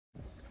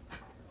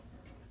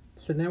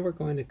So now we're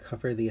going to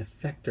cover the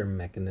effector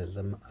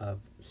mechanism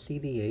of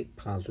CD8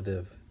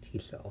 positive T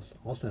cells,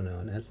 also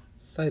known as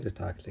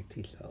cytotoxic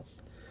T cells.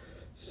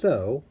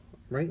 So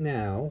right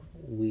now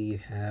we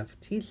have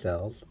T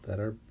cells that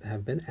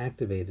have been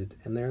activated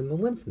and they're in the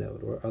lymph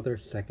node or other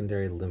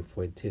secondary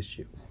lymphoid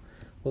tissue.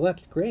 Well,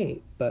 that's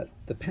great, but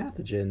the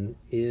pathogen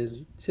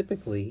is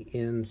typically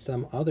in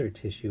some other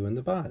tissue in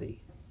the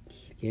body: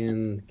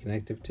 skin,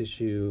 connective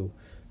tissue,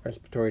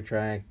 respiratory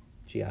tract,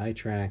 GI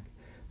tract.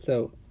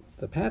 So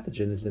the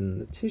pathogen is in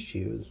the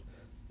tissues,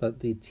 but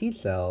the T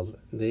cells,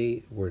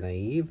 they were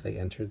naive. They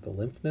entered the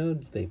lymph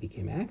nodes, they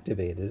became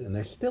activated, and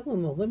they're still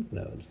in the lymph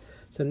nodes.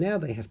 So now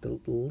they have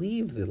to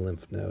leave the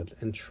lymph nodes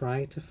and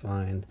try to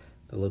find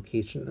the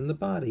location in the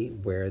body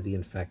where the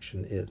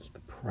infection is, the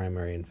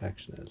primary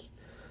infection is.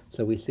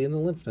 So we see in the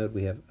lymph node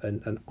we have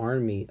an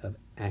army of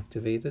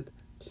activated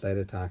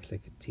cytotoxic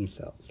T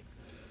cells.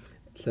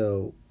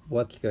 So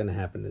what's going to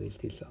happen to these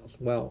T cells?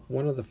 Well,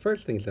 one of the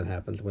first things that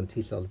happens when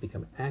T cells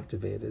become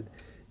activated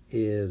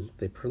is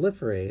they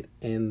proliferate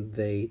and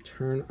they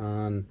turn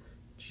on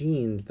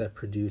genes that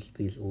produce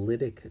these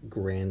lytic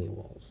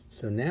granules.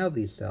 So now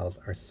these cells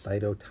are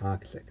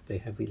cytotoxic. They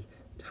have these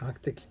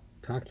toxic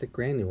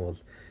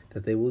granules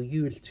that they will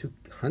use to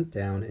hunt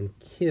down and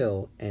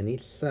kill any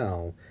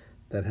cell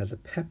that has a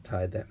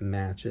peptide that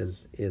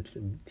matches its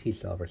T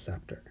cell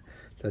receptor.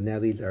 So now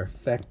these are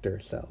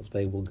effector cells.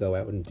 They will go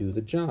out and do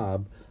the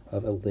job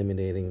of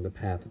eliminating the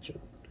pathogen.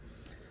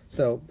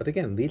 So, but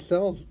again, these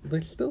cells,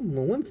 they're still in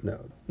the lymph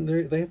node.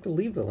 They have to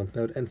leave the lymph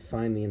node and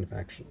find the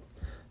infection.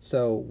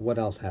 So what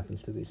else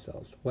happens to these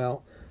cells?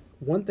 Well,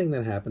 one thing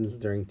that happens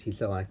during T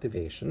cell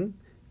activation,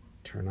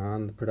 turn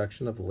on the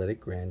production of lytic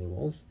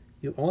granules.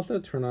 You also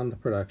turn on the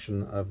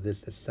production of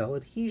this cell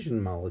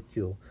adhesion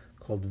molecule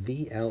called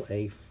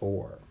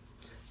VLA4.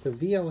 So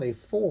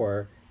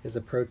VLA4 is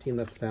a protein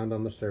that's found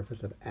on the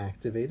surface of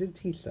activated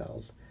T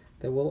cells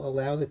that will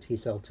allow the T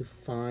cell to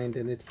find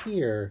and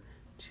adhere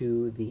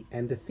to the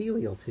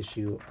endothelial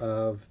tissue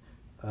of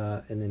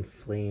an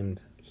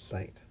inflamed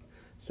site.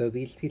 So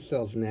these T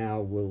cells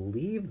now will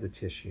leave the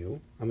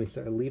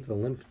leave the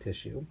lymph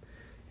tissue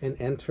and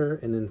enter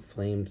an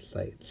inflamed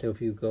site. So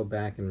if you go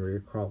back and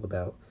recall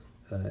about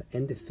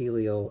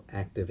endothelial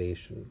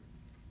activation,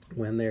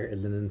 when there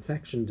is an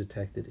infection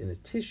detected in a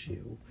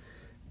tissue,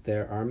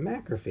 there are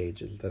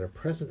macrophages that are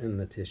present in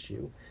the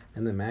tissue,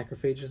 and the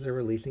macrophages are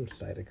releasing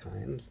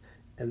cytokines,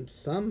 and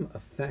some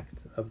effect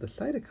of the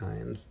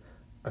cytokines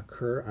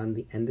occur on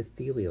the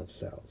endothelial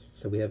cells.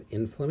 So we have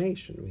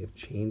inflammation, we have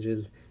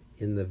changes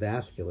in the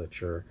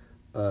vasculature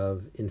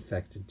of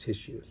infected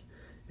tissues.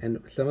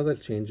 And some of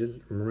those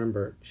changes,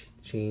 remember,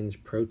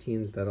 change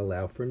proteins that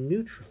allow for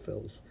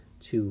neutrophils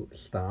to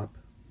stop,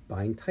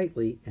 bind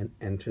tightly, and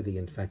enter the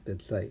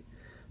infected site.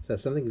 So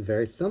something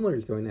very similar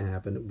is going to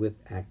happen with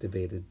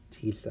activated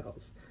T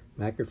cells.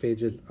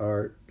 Macrophages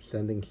are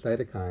sending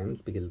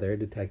cytokines because they're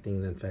detecting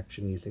an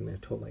infection using their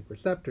toll-like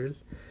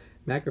receptors.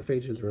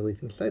 Macrophages are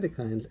releasing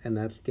cytokines, and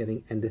that's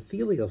getting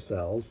endothelial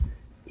cells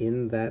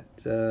in that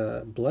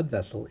blood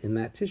vessel, in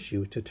that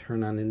tissue, to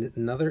turn on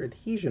another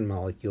adhesion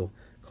molecule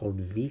called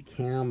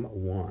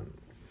VCAM1.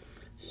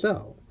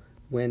 So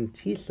when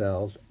T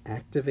cells,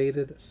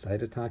 activated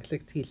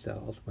cytotoxic T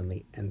cells, when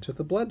they enter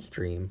the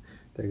bloodstream,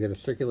 they're going to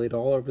circulate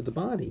all over the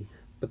body,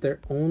 but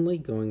they're only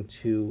going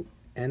to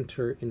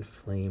enter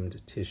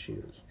inflamed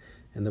tissues.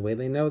 And the way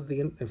they know the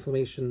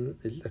inflammation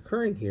is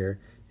occurring here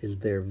is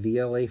their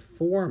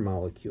VLA4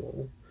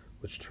 molecule,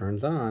 which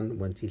turns on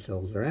when T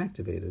cells are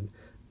activated,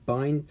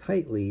 bind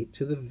tightly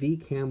to the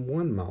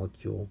VCAM1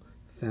 molecule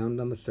found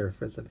on the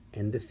surface of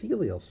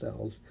endothelial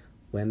cells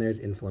when there's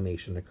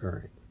inflammation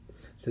occurring.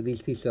 So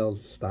these T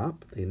cells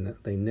stop,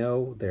 they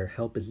know their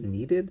help is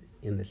needed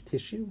in this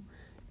tissue,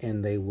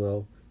 and they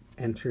will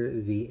enter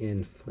the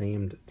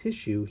inflamed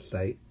tissue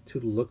site to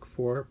look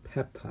for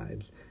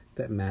peptides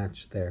that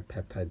match their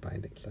peptide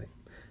binding site.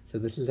 So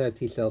this is how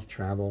T cells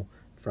travel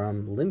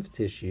from lymph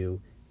tissue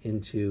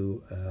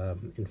into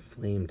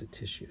inflamed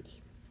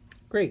tissues.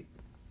 Great.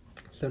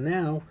 So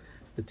now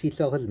the T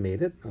cell has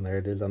made it, and there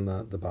it is on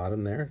the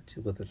bottom there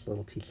with this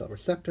little T cell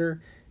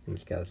receptor, and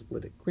it's got its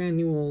lytic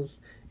granules,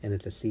 and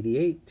it's a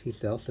CD8 T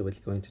cell, so it's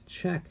going to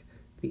check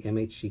the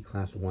MHC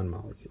class 1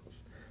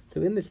 molecules.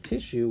 So in this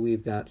tissue,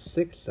 we've got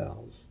 6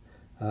 cells.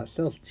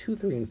 Cells 2,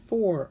 3, and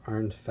 4 are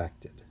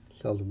infected.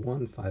 Cells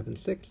 1, 5, and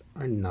 6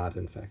 are not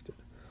infected.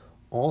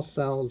 All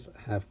cells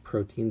have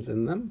proteins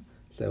in them.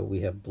 So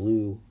we have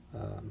blue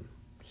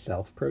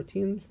self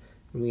proteins,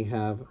 and we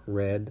have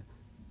red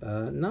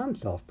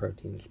non-self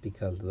proteins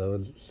because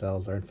those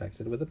cells are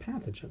infected with a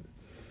pathogen.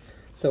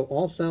 So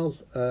all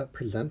cells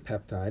present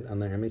peptide on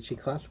their MHC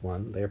class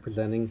 1. They are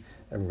presenting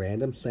a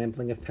random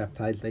sampling of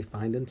peptides they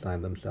find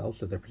inside themselves,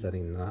 so they're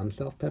presenting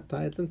non-self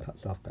peptides and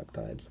self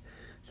peptides.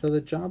 So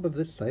the job of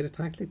this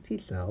cytotoxic T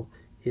cell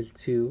is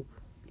to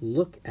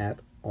look at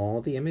all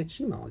the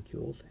MHC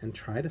molecules and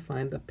try to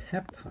find a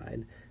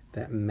peptide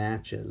that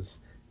matches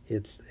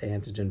its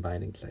antigen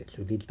binding site.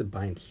 So it needs to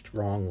bind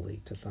strongly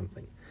to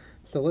something.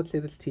 So let's say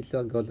this T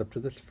cell goes up to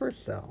this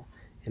first cell,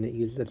 and it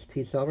uses its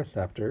T cell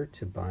receptor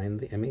to bind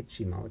the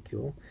MHC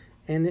molecule,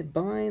 and it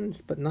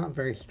binds, but not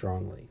very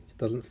strongly. It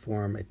doesn't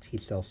form a T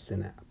cell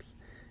synapse.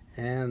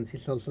 And T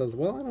cell says,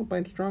 well, I don't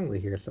bind strongly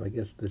here, so I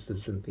guess this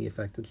isn't the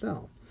affected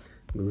cell.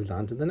 Moves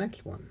on to the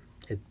next one.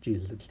 It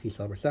uses its T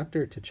cell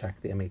receptor to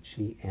check the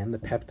MHC and the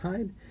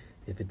peptide.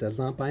 If it does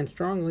not bind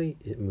strongly,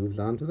 it moves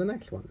on to the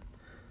next one.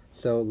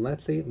 So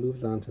let's say it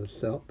moves on to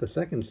the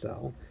second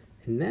cell,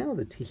 and now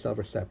the T cell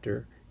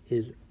receptor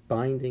is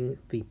binding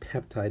the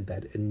peptide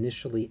that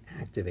initially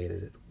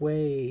activated it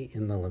way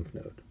in the lymph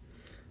node.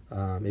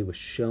 It was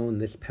shown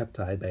this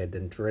peptide by a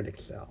dendritic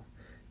cell.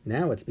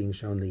 Now it's being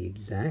shown the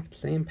exact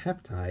same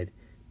peptide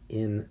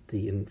in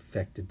the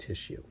infected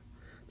tissue.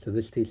 So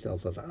this T cell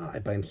says, I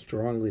bind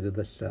strongly to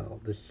this cell.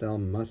 This cell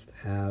must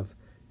have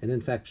an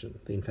infection,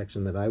 the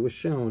infection that I was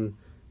shown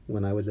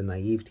when I was a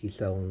naive T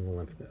cell in the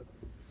lymph node.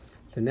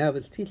 So now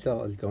this T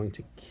cell is going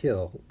to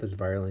kill this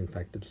virally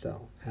infected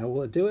cell. How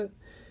will it do it?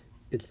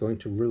 It's going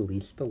to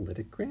release the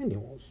lytic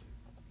granules.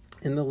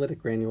 In the lytic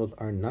granules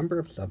are a number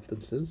of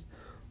substances.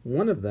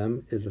 One of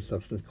them is a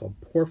substance called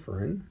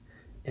porphyrin,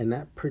 and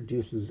that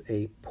produces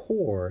a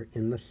pore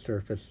in the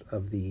surface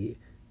of the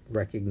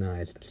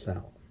recognized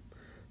cell.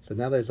 So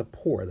now there's a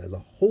pore, there's a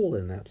hole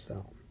in that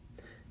cell.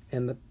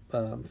 And the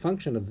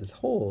function of this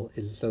hole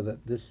is so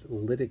that this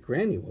lytic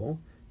granule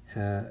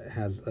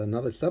has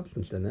another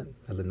substance in it,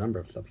 has a number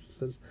of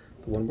substances.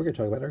 The one we're going to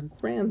talk about are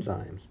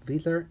granzymes.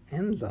 These are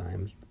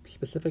enzymes,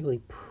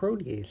 specifically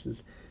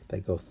proteases,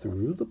 that go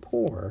through the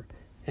pore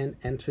and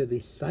enter the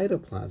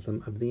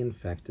cytoplasm of the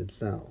infected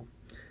cell.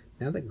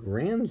 Now that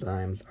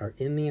granzymes are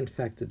in the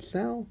infected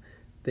cell,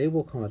 they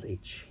will cause a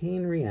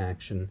chain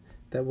reaction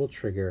that will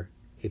trigger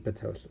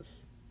apoptosis.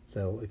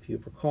 So if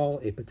you recall,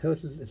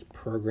 apoptosis is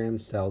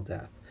programmed cell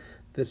death.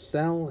 This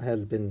cell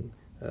has been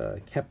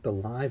kept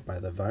alive by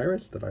the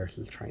virus. The virus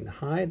is trying to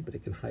hide, but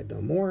it can hide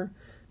no more.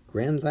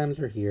 Granzymes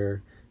are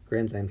here.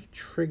 Granzymes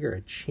trigger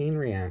a chain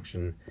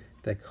reaction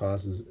that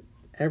causes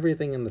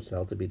everything in the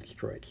cell to be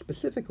destroyed,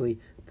 specifically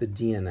the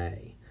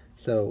DNA.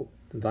 So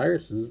the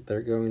viruses,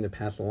 they're going to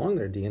pass along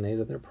their DNA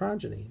to their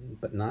progeny,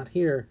 but not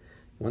here.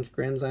 Once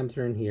granzymes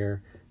are in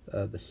here,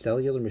 the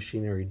cellular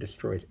machinery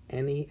destroys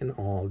any and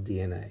all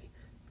DNA.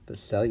 The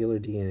cellular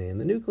DNA in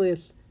the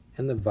nucleus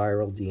and the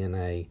viral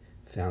DNA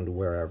found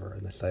wherever,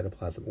 in the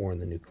cytoplasm or in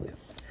the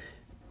nucleus.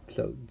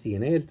 So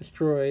DNA is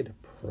destroyed,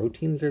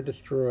 proteins are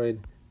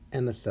destroyed,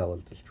 and the cell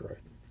is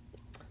destroyed.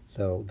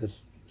 So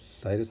this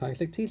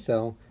cytotoxic T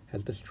cell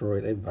has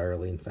destroyed a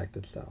virally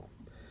infected cell.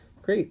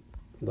 Great,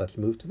 let's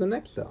move to the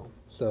next cell.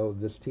 So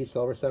this T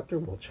cell receptor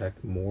will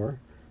check more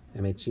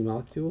MHC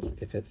molecules.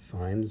 If it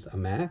finds a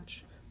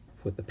match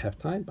with the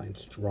peptide, binds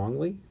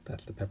strongly,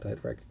 that's the peptide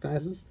it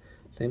recognizes.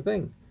 Same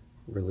thing,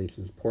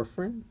 releases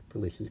porphyrin,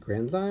 releases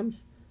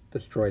granzymes,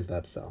 destroys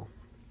that cell.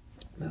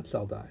 That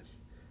cell dies.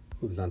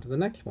 Moves on to the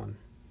next one.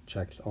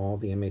 Checks all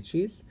the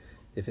MHCs.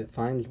 If it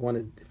finds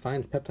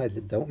peptides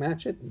that don't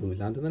match it,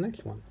 moves on to the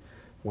next one.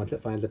 Once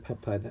it finds a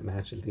peptide that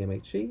matches the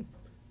MHC,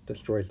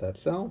 destroys that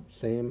cell.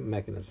 Same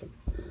mechanism.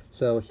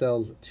 So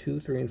cells 2,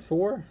 3, and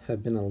 4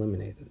 have been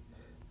eliminated.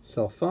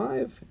 Cell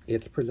 5,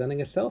 it's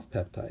presenting a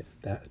self-peptide.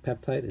 That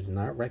peptide is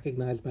not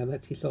recognized by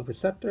that T cell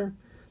receptor,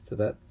 so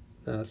that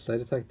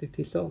cytotoxic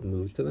T cell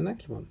moves to the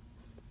next one.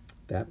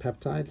 That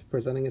peptide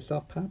presenting a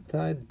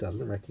self-peptide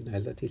doesn't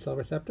recognize that T cell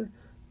receptor,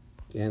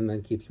 and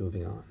then keeps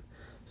moving on.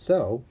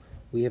 So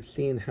we have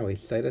seen how a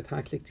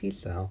cytotoxic T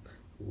cell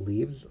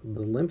leaves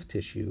the lymph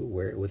tissue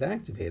where it was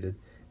activated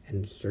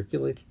and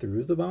circulates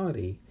through the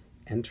body,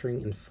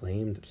 entering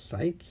inflamed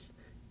sites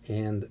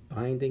and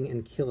binding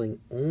and killing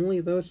only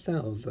those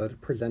cells that are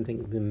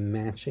presenting the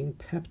matching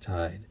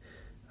peptide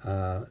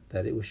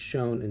that it was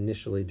shown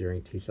initially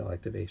during T cell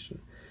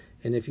activation.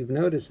 And if you've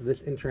noticed,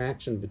 this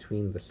interaction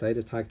between the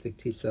cytotoxic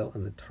T cell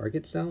and the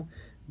target cell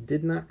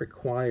did not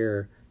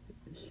require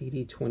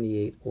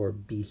CD28 or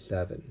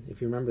B7.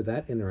 If you remember,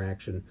 that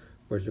interaction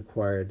was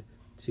required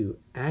to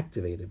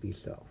activate a B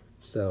cell.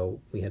 So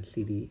we had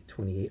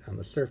CD28 on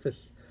the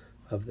surface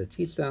of the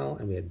T cell,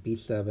 and we had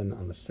B7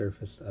 on the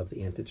surface of the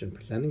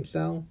antigen-presenting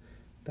cell.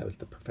 That was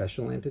the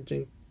professional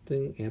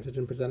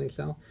antigen-presenting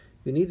cell.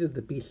 We needed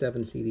the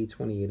B7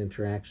 CD28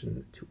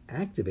 interaction to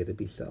activate a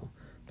B cell.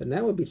 But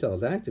now when B cell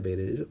is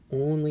activated, it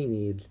only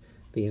needs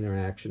the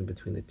interaction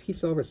between the T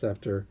cell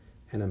receptor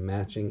and a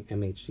matching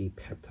MHC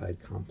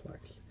peptide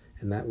complex.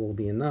 And that will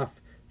be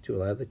enough to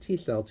allow the T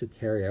cell to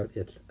carry out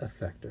its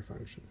effector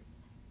function.